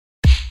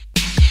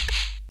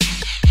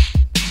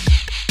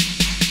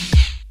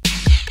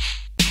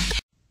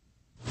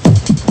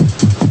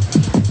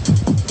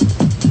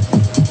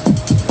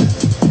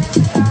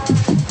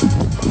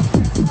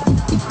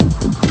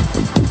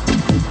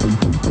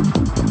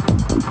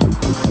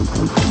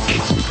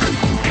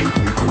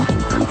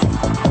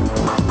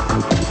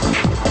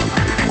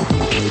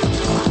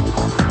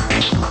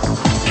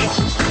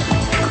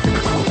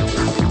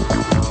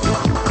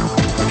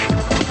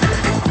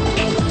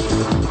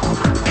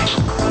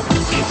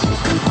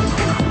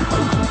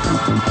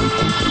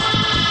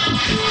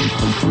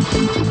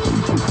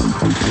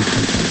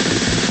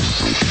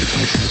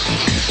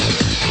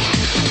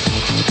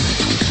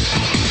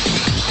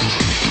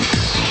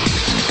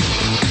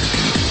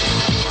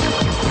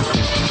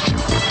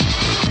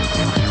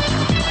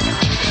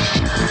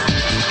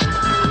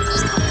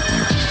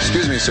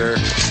sir.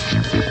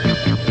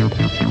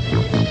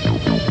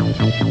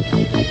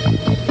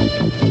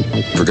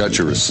 Forgot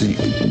your receipt.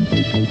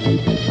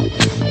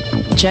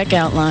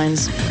 Checkout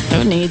lines.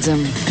 Who needs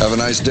them? Have a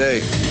nice day.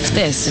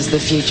 This is the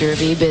future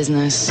of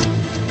e-business.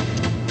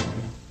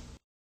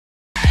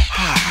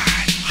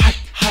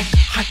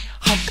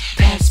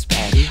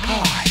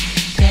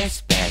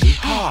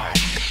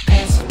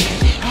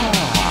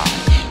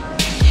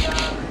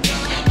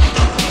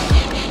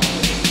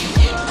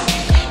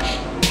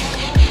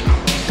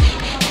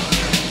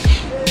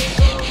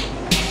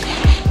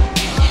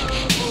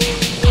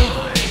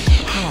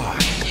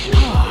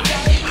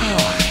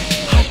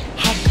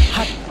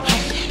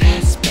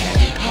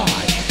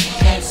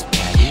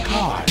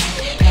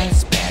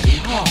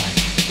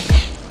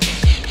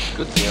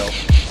 Good deal.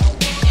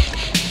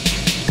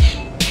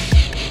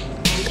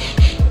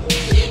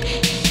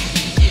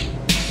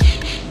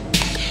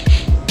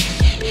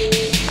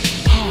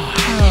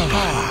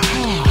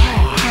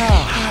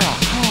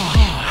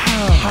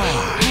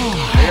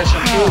 I got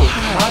shampoo.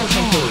 Not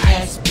shampoo.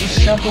 Which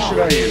shampoo should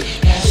I use?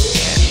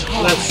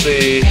 Let's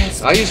see.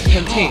 I use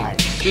Pantene.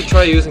 You should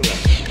try using that.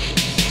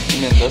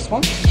 You mean this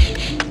one?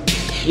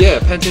 Yeah,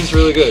 Pantene's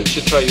really good. You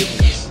should try using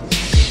this.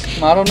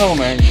 I don't know,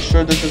 man. You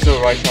sure this is the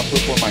right shampoo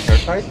for my hair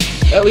type?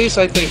 At least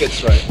I think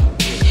it's right.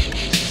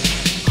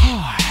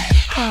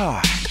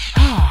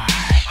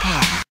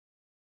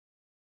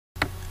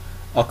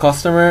 A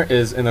customer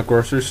is in a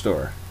grocery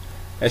store.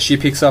 As she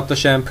picks up the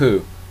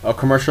shampoo, a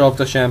commercial of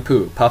the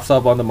shampoo pops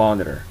up on the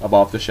monitor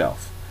above the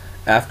shelf.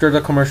 After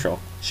the commercial,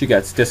 she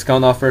gets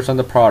discount offers on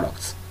the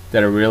products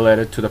that are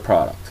related to the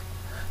product.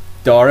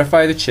 The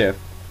RFID chip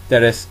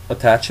that is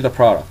attached to the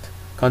product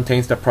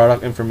contains the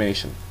product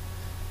information.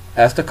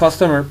 As the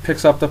customer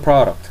picks up the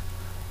product,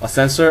 a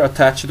sensor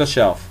attached to the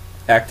shelf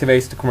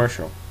activates the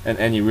commercial and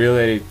any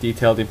related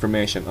detailed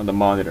information on the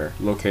monitor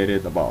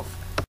located above.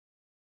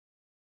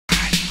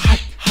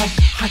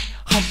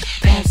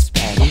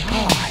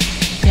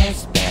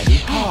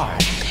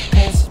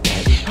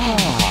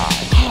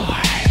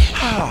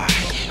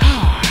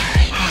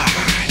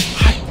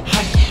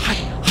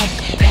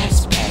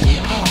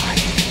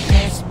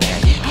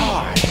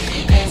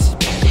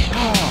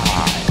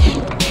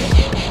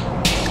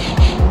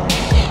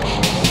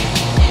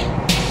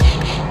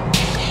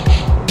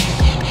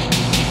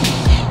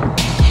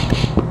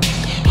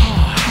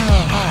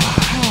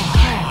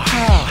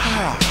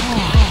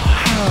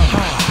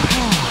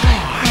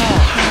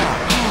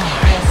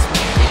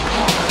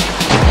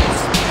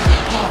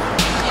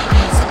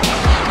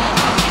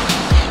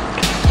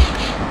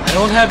 I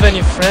don't have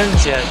any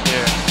friends yet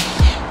here.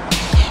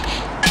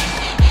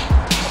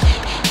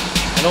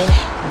 I don't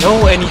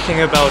know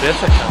anything about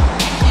Ithaca,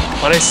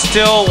 but I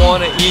still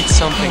want to eat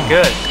something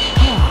good.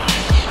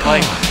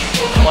 Like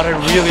what I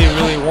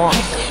really want.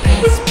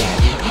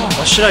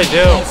 What should I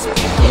do?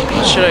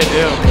 What should I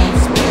do?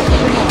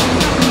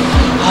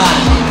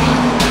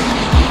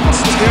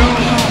 It's too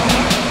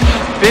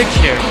big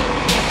here.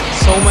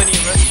 So many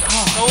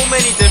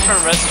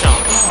different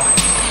restaurants.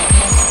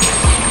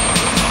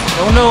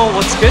 I don't know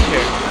what's good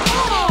here.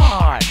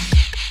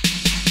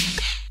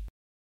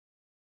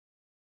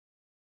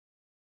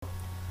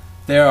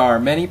 There are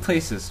many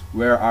places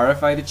where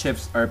RFID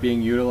chips are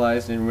being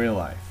utilized in real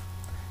life.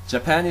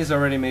 Japan is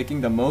already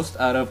making the most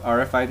out of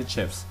RFID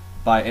chips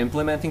by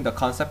implementing the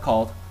concept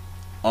called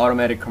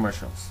automatic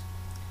commercials.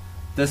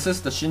 This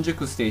is the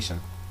Shinjuku station,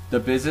 the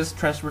busiest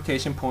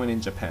transportation point in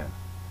Japan.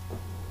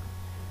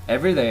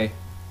 Every day,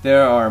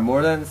 there are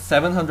more than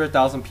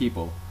 700,000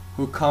 people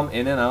who come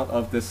in and out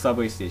of this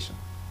subway station.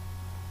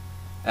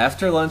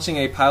 After launching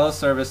a pilot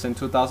service in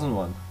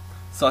 2001,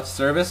 such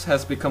service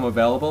has become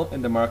available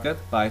in the market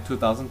by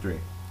 2003.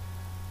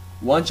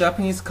 One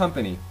Japanese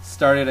company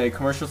started a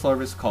commercial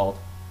service called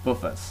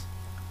Buffas,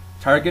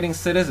 targeting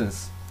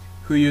citizens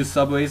who use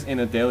subways on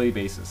a daily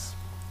basis.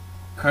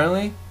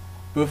 Currently,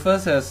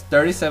 Buffas has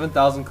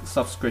 37,000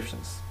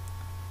 subscriptions,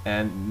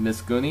 and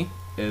Miss Goonie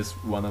is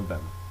one of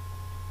them.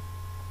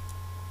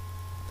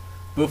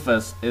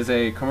 Buffas is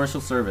a commercial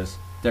service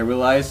that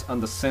relies on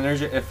the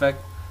synergy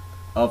effect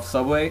of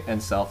subway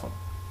and cell phone.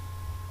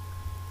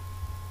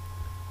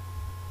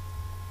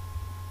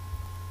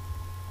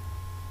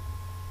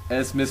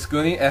 As Miss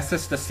Goonie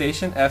exits the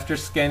station after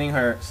scanning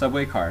her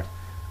subway card,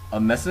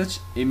 a message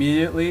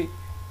immediately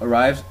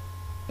arrives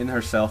in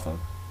her cell phone.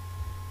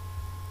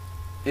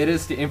 It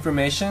is the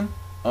information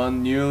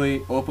on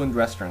newly opened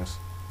restaurants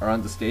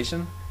around the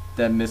station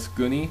that Miss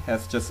Goonie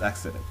has just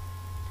exited.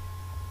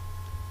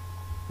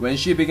 When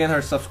she began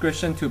her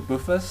subscription to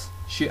Buffas,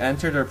 she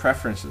entered her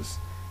preferences,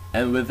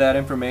 and with that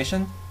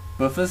information,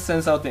 Buffas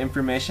sends out the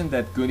information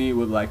that Goonie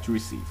would like to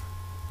receive.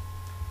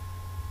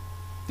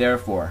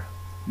 Therefore,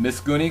 Miss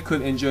Goonie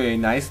could enjoy a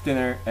nice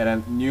dinner at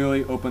a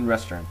newly opened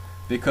restaurant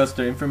because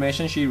the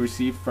information she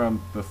received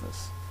from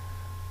Buffas.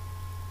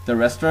 The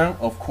restaurant,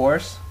 of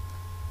course,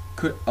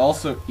 could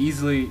also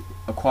easily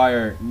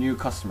acquire new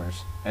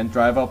customers and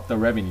drive up the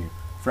revenue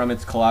from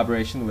its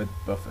collaboration with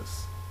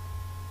Buffas.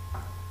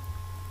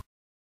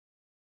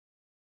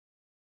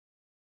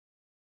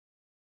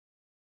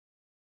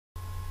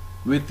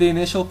 With the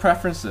initial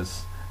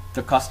preferences,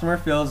 the customer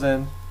fills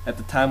in at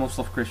the time of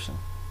subscription.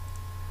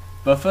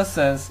 Buffer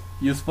sends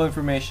useful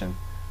information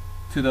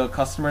to the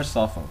customer's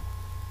cell phone.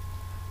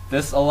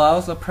 This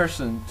allows a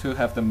person to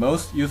have the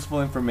most useful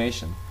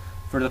information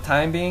for the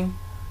time being,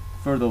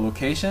 for the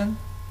location,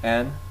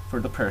 and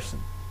for the person.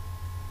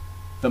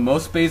 The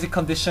most basic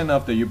condition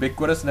of the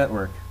ubiquitous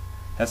network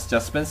has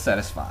just been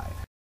satisfied.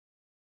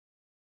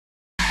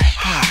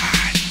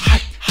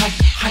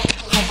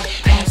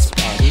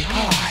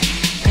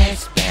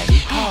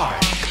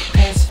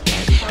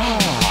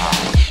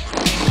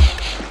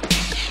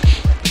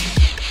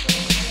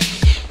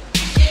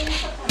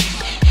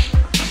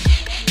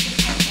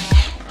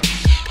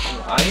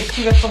 I need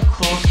to get some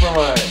clothes for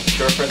my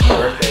girlfriend's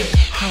birthday.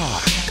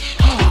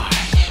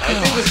 I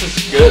think this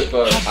is good,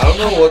 but I don't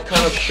know what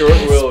kind of shirt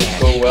will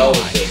go well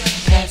with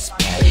this.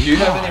 Do you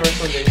have any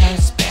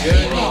recommendations? Do you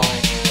have any?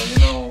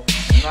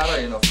 I'm not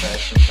a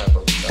fashion type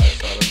of guy,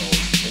 so I don't know.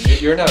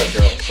 And you're not a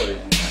girl, so I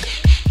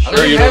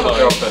don't even have a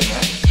girlfriend,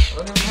 man. I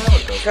don't even have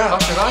a girlfriend. God. How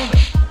should I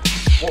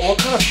know? What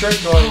kind of shirt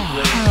do I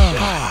really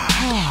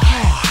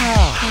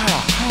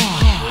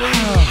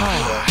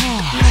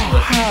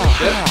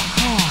get?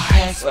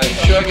 Like,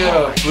 should I get a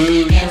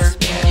blue shirt?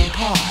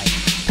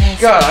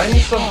 God, I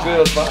need some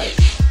good advice.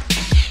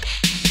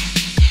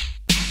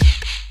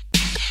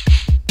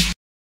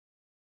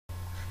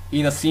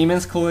 In a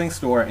Siemens clothing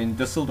store in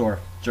Düsseldorf,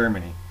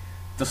 Germany,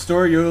 the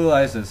store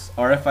utilizes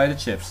RFID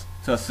chips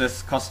to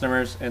assist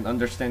customers in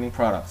understanding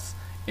products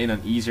in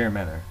an easier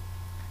manner.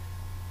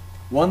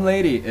 One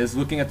lady is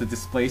looking at the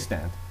display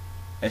stand.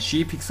 As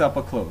she picks up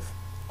a cloth,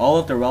 all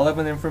of the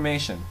relevant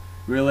information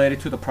related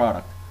to the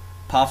product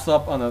pops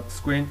up on a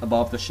screen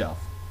above the shelf.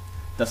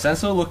 The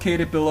sensor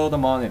located below the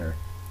monitor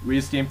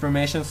reads the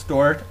information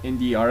stored in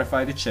the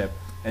RFID chip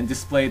and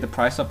display the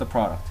price of the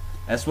product,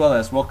 as well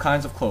as what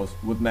kinds of clothes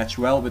would match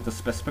well with the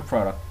specific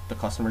product the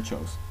customer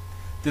chose.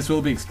 This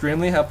will be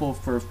extremely helpful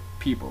for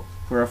people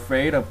who are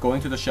afraid of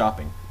going to the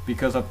shopping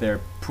because of their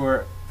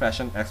poor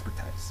fashion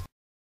expertise.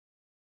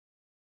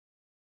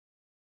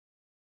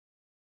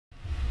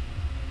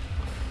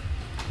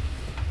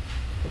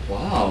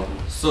 Wow,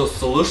 so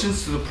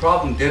solutions to the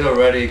problem did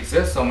already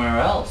exist somewhere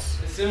else.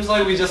 It seems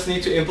like we just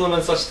need to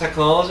implement such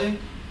technology.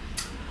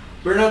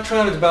 We're not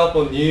trying to develop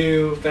a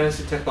new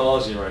fancy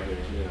technology right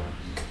here,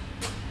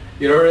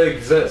 It already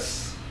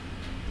exists.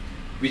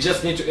 We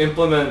just need to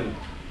implement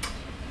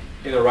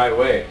in the right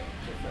way.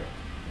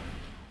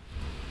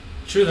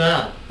 True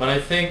that, but I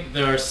think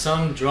there are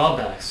some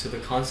drawbacks to the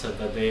concept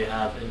that they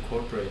have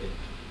incorporated.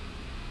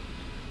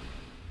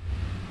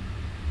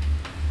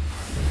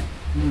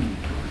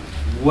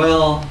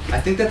 Well, I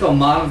think that the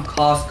amount of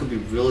cost could be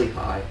really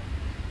high.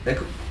 That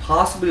could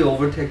possibly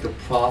overtake the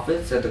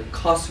profits and the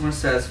customer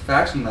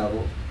satisfaction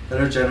level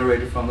that are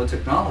generated from the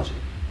technology.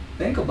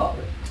 Think about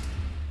it.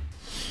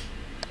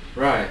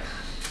 Right.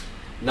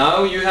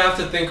 Now you have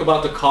to think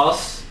about the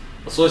costs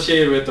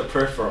associated with the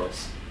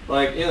peripherals.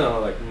 Like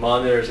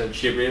monitors and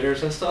chip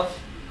readers and stuff.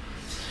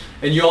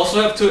 And you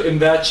also have to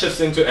embed chips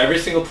into every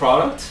single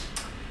product.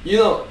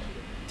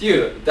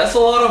 Dude, that's a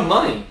lot of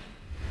money.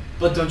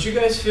 But don't you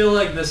guys feel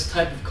like this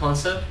type of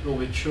concept will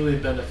be truly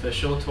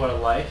beneficial to our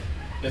life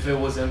if it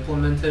was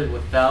implemented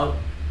without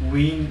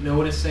we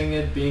noticing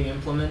it being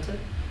implemented?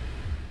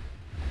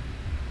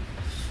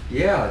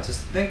 Yeah,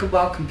 just think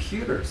about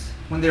computers.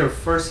 When they were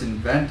first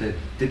invented,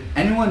 did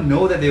anyone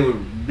know that they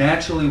would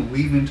naturally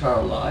weave into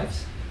our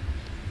lives?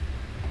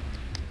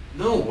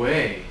 No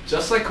way.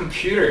 Just like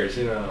computers,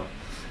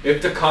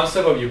 If the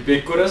concept of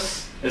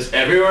ubiquitous is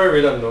everywhere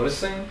without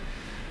noticing,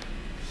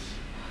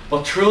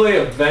 but truly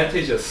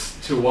advantageous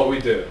to what we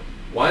do,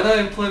 why not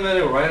implement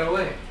it right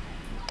away?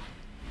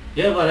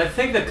 Yeah, but I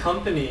think the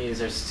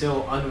companies are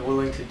still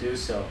unwilling to do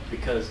so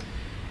because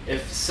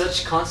if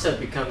such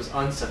concept becomes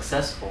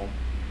unsuccessful,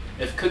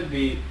 it could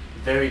be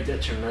very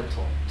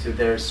detrimental to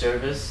their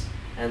service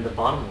and the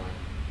bottom line.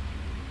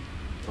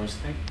 Don't you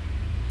think?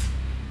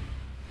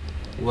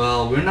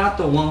 Well, we're not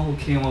the one who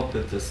came up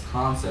with this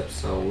concept,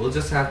 so we'll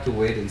just have to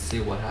wait and see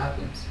what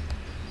happens.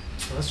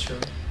 That's true.